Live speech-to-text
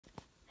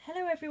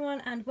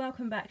everyone and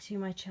welcome back to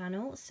my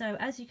channel. So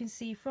as you can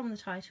see from the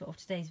title of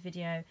today's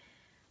video,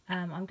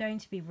 I'm going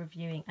to be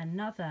reviewing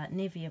another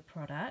Nivea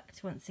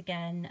product. Once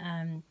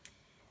again,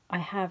 I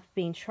have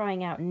been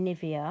trying out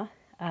Nivea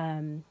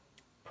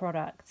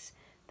products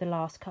the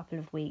last couple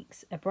of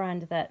weeks, a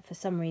brand that for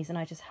some reason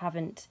I just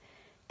haven't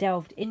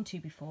delved into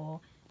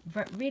before.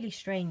 Really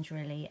strange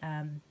really.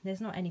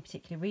 There's not any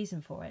particular reason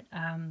for it,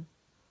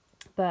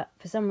 but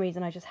for some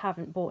reason I just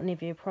haven't bought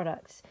Nivea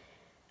products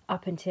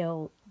up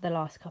until the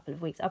last couple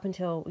of weeks, up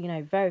until, you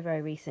know, very,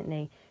 very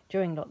recently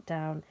during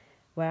lockdown,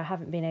 where I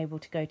haven't been able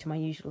to go to my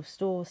usual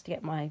stores to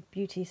get my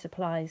beauty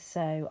supplies.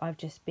 So I've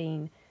just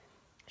been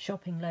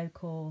shopping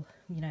local,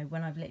 you know,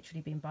 when I've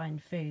literally been buying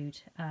food,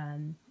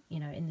 you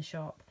know, in the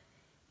shop,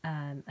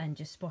 and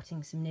just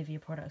spotting some Nivea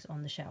products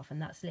on the shelf.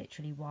 And that's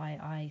literally why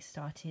I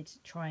started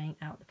trying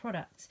out the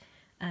products.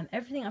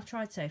 Everything I've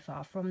tried so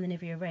far from the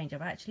Nivea range,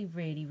 I've actually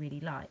really, really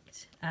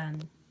liked.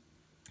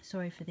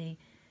 Sorry for the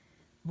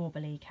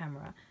wobbly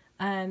camera.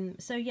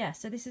 So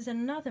this is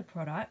another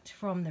product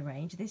from the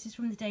range. This is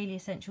from the Daily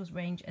Essentials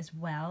range as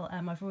well.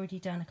 I've already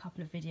done a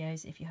couple of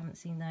videos, if you haven't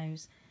seen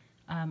those,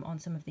 on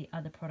some of the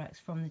other products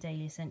from the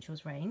Daily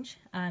Essentials range.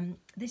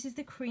 This is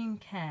the Creme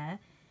Care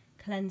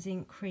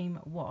Cleansing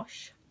Cream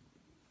Wash.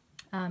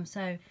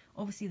 So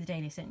obviously the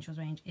Daily Essentials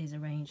range is a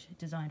range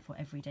designed for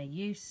everyday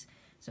use,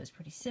 so it's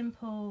pretty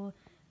simple,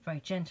 very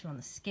gentle on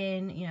the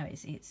skin. You know,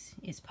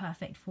 it's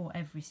perfect for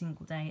every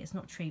single day. It's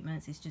not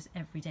treatments, it's just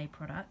everyday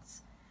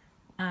products.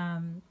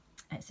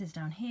 It says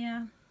down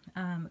here,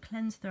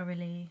 cleanses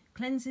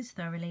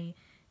thoroughly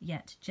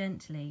yet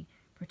gently,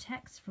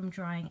 protects from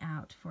drying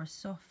out for a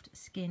soft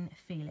skin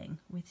feeling,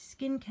 with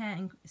skin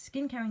caring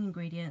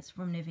ingredients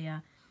from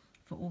Nivea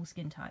for all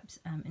skin types.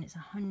 And it's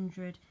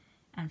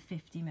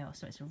 150 ml,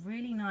 so it's a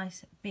really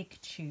nice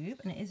big tube,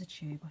 and it is a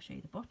tube. I'll show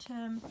you the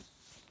bottom.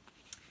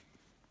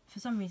 For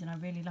some reason I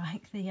really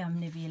like the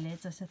Nivea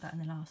lids. I said that in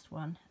the last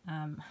one.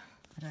 I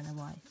don't know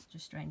why, it's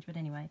just strange, but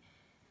anyway,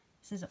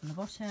 it says up on the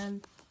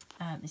bottom.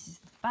 This is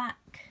the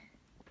back.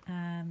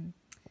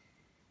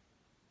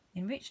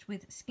 Enriched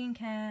with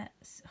skincare,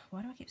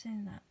 why do I keep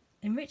saying that?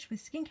 Enriched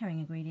with skin caring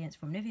ingredients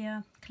from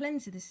Nivea,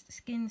 cleanses the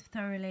skin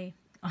thoroughly.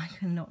 I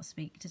cannot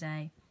speak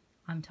today.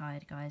 I'm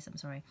tired, guys, I'm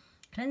sorry.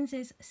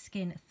 Cleanses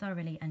skin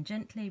thoroughly and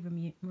gently,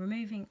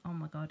 removing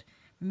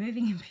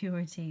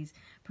impurities,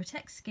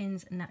 protects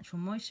skin's natural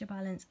moisture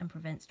balance and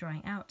prevents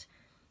drying out.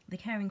 The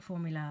caring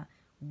formula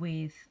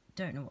with,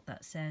 don't know what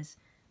that says,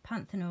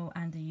 panthenol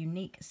and the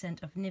unique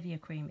scent of Nivea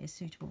cream is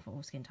suitable for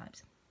all skin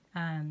types.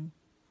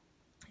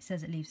 It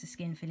says it leaves the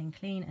skin feeling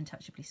clean and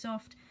touchably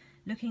soft,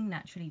 looking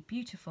naturally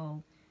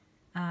beautiful.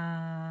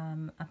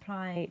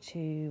 Apply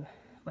to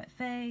wet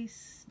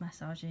face,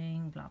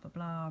 massaging, blah blah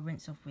blah,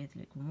 rinse off with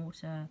lukewarm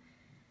water,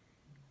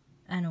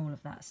 and all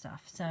of that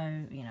stuff. So,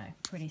 you know,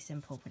 pretty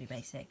simple, pretty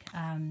basic.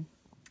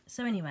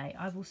 So anyway,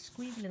 I will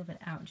squeeze a little bit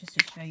out just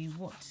to show you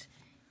what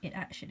it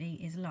actually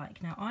is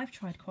like. Now, I've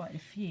tried quite a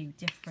few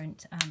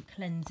different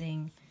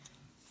cleansing,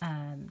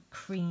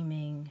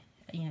 creaming,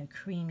 you know,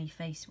 creamy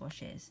face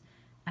washes.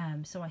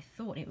 So I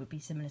thought it would be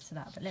similar to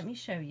that, but let me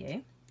show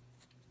you.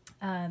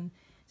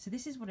 So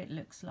this is what it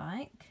looks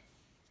like.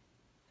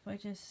 If I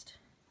just,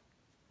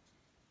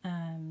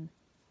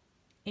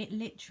 it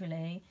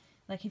literally,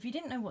 like if you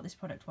didn't know what this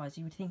product was,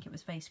 you would think it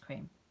was face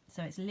cream.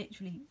 So it's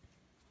literally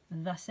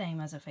the same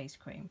as a face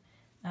cream.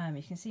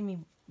 You can see me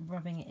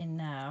rubbing it in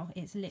now.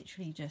 It's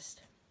literally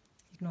just,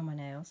 ignore my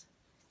nails,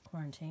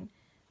 quarantine.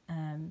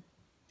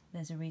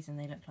 There's a reason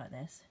they look like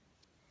this.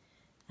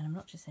 And I'm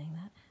not just saying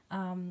that.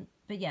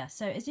 But yeah,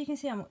 so as you can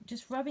see, I'm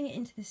just rubbing it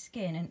into the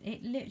skin, and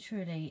it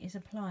literally is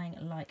applying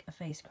like a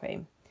face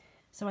cream.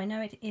 So I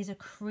know it is a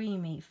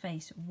creamy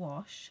face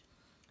wash,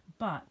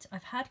 but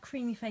I've had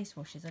creamy face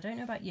washes. I don't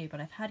know about you, but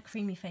I've had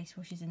creamy face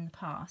washes in the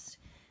past.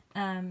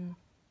 And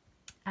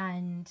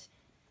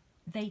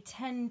they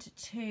tend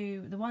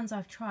to, the ones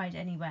I've tried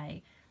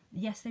anyway,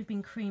 yes, they've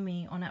been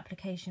creamy on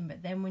application,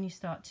 but then when you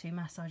start to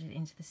massage it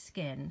into the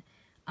skin,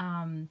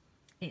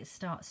 it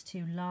starts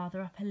to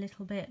lather up a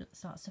little bit, it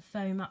starts to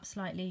foam up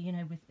slightly, you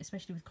know,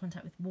 especially with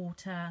contact with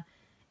water,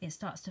 it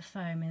starts to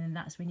foam, and then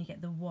that's when you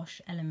get the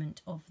wash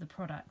element of the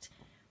product.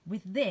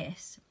 With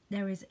this,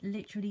 there is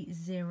literally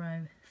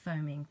zero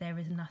foaming. There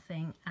is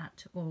nothing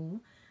at all,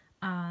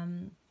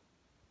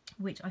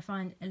 which I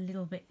find a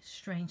little bit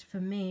strange. For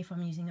me, if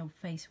I'm using a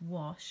face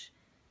wash,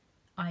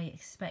 I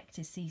expect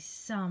to see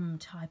some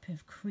type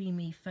of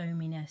creamy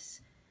foaminess,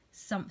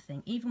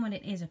 something. Even when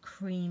it is a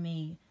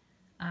creamy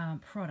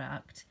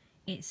product,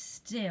 it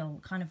still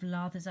kind of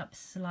lathers up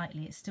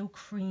slightly, it still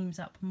creams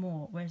up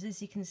more, whereas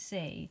as you can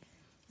see,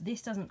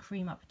 this doesn't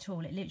cream up at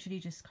all. It literally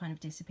just kind of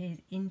disappears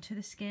into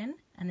the skin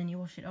and then you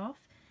wash it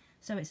off.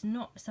 So it's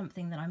not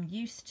something that I'm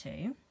used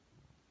to.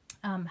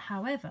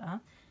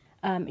 However,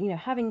 you know,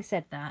 having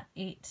said that,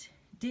 it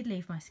did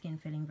leave my skin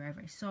feeling very,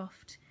 very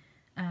soft,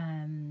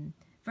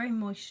 very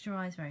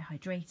moisturised, very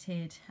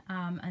hydrated.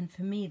 And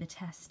for me, the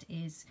test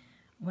is,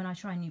 when I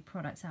try new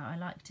products out, I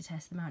like to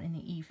test them out in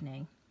the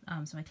evening.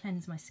 So I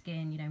cleanse my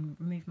skin, you know,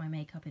 remove my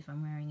makeup if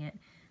I'm wearing it.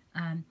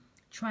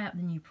 try out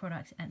the new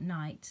product at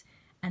night,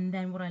 and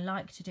then what I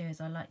like to do is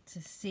I like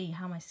to see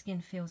how my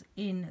skin feels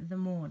in the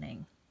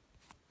morning.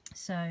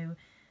 So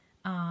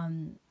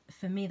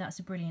for me that's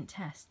a brilliant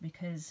test,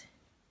 because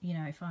you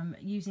know, if I'm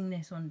using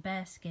this on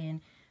bare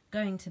skin,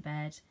 going to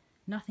bed,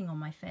 nothing on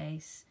my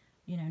face,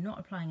 you know, not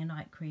applying a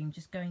night cream,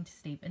 just going to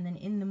sleep, and then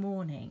in the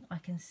morning I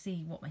can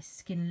see what my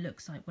skin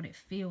looks like, what it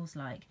feels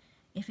like,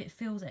 if it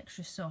feels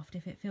extra soft,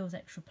 if it feels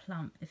extra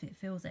plump, if it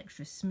feels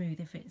extra smooth,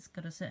 if it's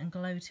got a certain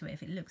glow to it,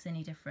 if it looks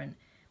any different.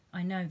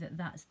 I know that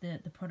that's the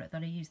product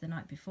that I used the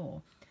night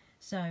before.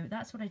 So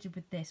that's what I did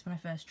with this when I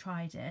first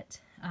tried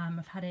it.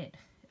 I've had it,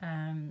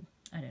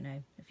 I don't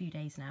know, a few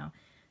days now,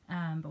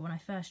 but when I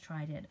first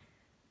tried it,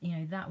 you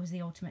know, that was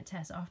the ultimate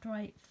test. After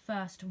I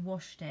first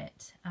washed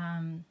it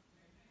and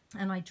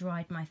I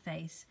dried my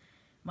face,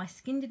 my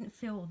skin didn't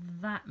feel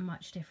that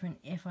much different,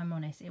 if I'm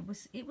honest. It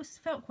was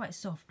felt quite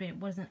soft, but it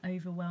wasn't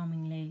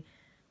overwhelmingly,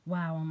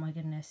 wow, oh my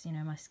goodness, you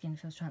know, my skin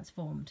feels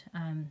transformed.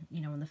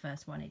 You know, on the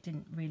first one, it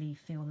didn't really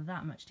feel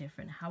that much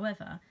different.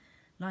 However,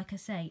 like I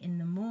say, in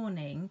the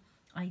morning,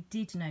 I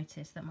did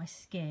notice that my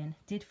skin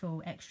did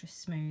feel extra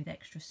smooth,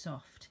 extra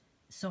soft,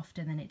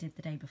 softer than it did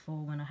the day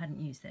before when I hadn't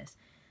used this.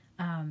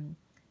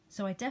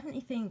 So I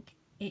definitely think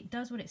it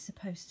does what it's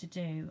supposed to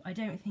do. I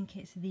don't think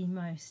it's the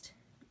most,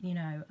 you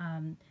know,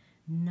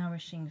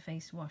 nourishing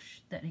face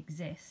wash that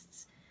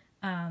exists.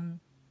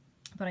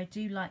 But I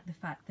do like the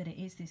fact that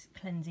it is this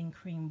cleansing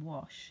cream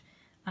wash.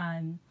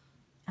 And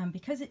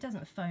because it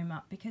doesn't foam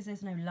up, because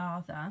there's no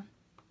lather,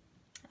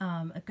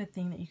 a good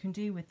thing that you can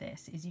do with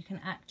this is you can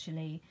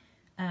actually,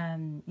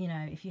 you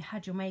know, if you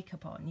had your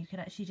makeup on, you could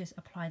actually just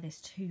apply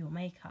this to your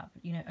makeup,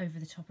 you know, over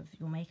the top of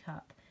your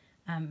makeup.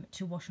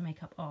 To wash your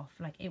makeup off.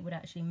 Like, it would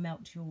actually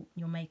melt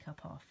your makeup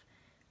off,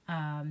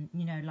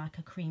 you know, like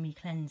a creamy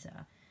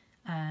cleanser.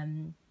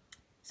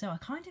 So I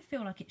kind of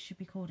feel like it should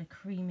be called a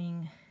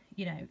creaming,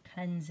 you know,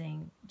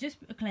 cleansing, just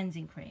a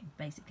cleansing cream,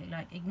 basically.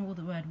 Like, ignore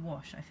the word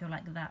wash. I feel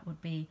like that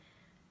would be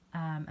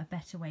a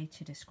better way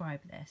to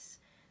describe this.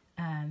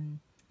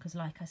 Because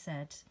like I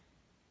said,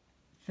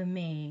 for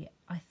me,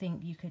 I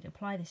think you could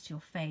apply this to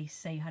your face,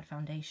 say you had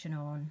foundation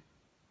on,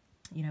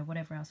 you know,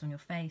 whatever else on your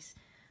face.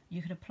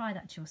 You could apply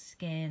that to your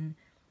skin.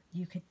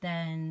 You could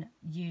then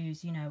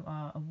use, you know,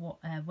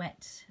 a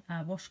wet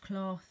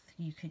washcloth.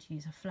 You could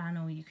use a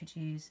flannel. You could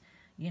use,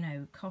 you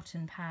know,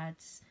 cotton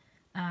pads,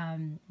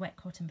 wet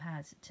cotton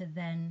pads, to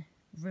then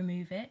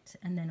remove it.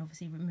 And then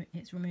obviously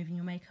it's removing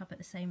your makeup at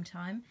the same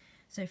time.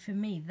 So for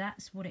me,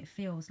 that's what it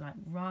feels like.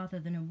 Rather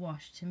than a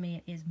wash, to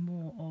me it is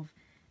more of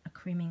a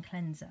creaming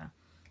cleanser.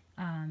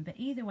 But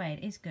either way,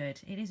 it is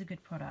good. It is a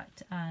good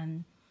product.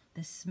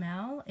 The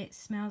smell, it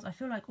smells, I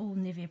feel like all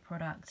Nivea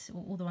products,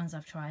 or all the ones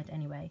I've tried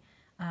anyway,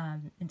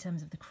 in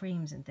terms of the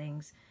creams and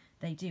things,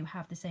 they do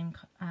have the same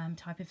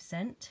type of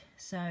scent.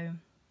 So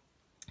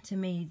to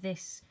me,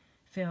 this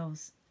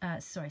smells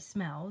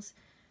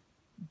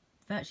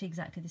virtually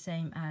exactly the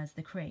same as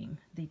the cream,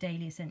 the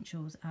Daily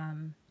Essentials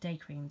day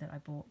cream that I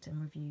bought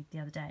and reviewed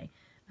the other day,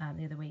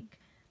 the other week.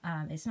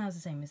 It smells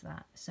the same as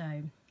that.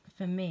 So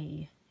for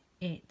me,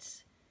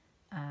 it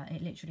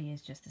literally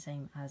is just the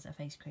same as a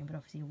face cream, but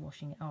obviously you're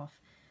washing it off.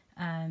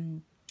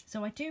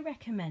 So I do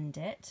recommend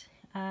it.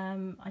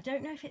 I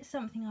don't know if it's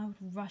something I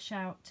would rush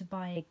out to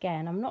buy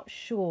again. I'm not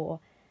sure.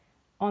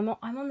 I'm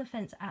on the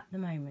fence at the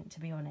moment, to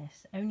be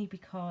honest, only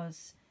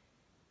because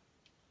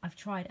I've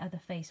tried other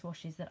face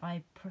washes that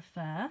I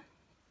prefer.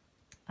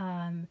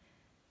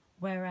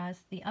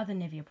 Whereas the other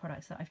Nivea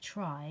products that I've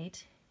tried,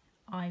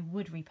 I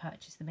would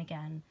repurchase them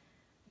again.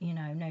 You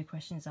know, no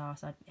questions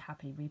asked, I'd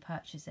happily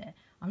repurchase it.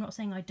 I'm not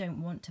saying I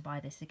don't want to buy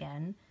this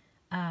again,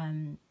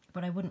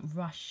 but I wouldn't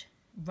rush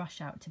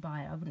out to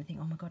buy it. I wouldn't think,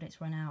 oh my god,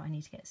 it's run out, I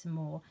need to get some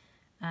more.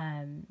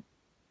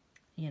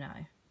 You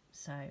know,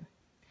 so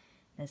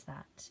there's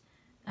that.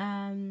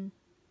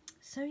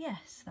 So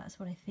yes, that's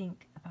what I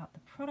think about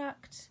the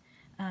product.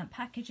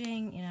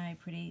 Packaging, you know,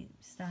 pretty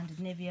standard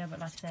Nivea,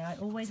 but like I say, I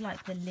always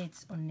like the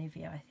lids on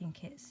Nivea. I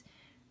think it's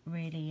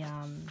really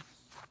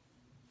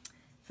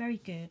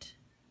very good.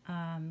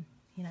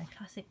 You know,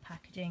 classic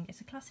packaging. It's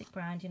a classic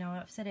brand. You know,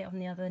 I've said it on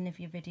the other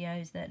Nivea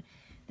videos that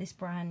this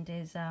brand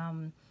is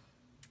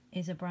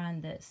a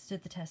brand that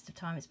stood the test of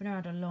time. It's been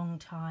around a long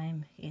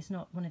time. It's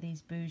not one of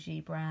these bougie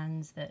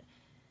brands that,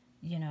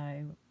 you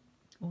know,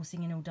 all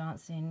singing, all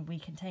dancing, we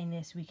contain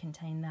this, we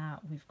contain that,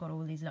 we've got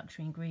all these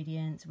luxury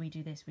ingredients, we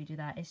do this, we do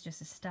that. It's just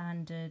a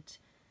standard,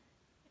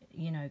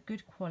 you know,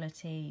 good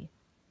quality,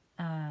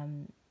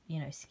 you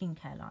know,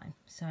 skincare line.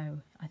 So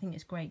I think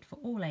it's great for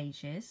all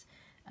ages.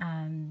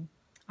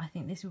 I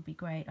think this would be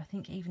great. I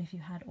think even if you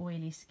had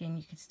oily skin,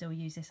 you could still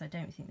use this. I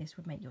don't think this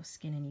would make your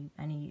skin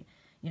any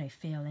you know,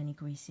 feel any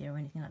greasier or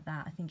anything like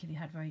that. I think if you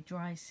had very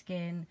dry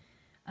skin,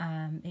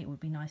 it would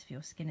be nice for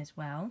your skin as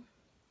well.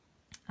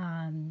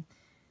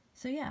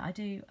 So yeah, I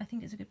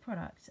think it's a good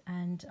product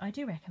and I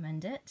do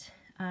recommend it.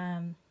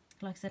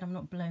 Like I said, I'm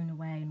not blown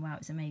away and wow,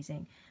 it's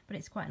amazing, but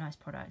it's quite a nice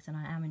product and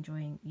I am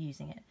enjoying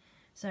using it.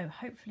 So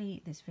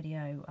hopefully this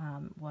video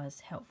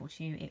was helpful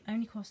to you. It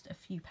only cost a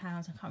few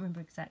pounds, I can't remember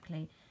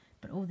exactly,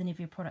 but all the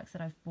Nivea products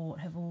that I've bought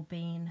have all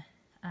been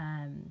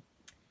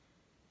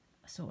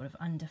sort of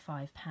under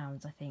 £5,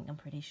 I think. I'm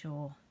pretty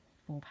sure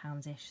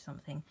 £4-ish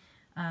something.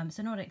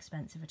 So not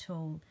expensive at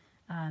all.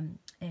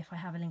 If I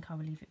have a link, I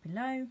will leave it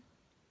below.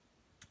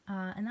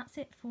 And that's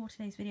it for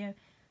today's video.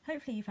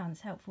 Hopefully you found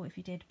this helpful. If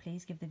you did,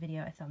 please give the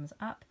video a thumbs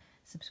up.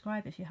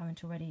 Subscribe if you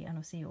haven't already, and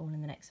I'll see you all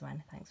in the next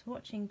one. Thanks for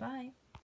watching. Bye.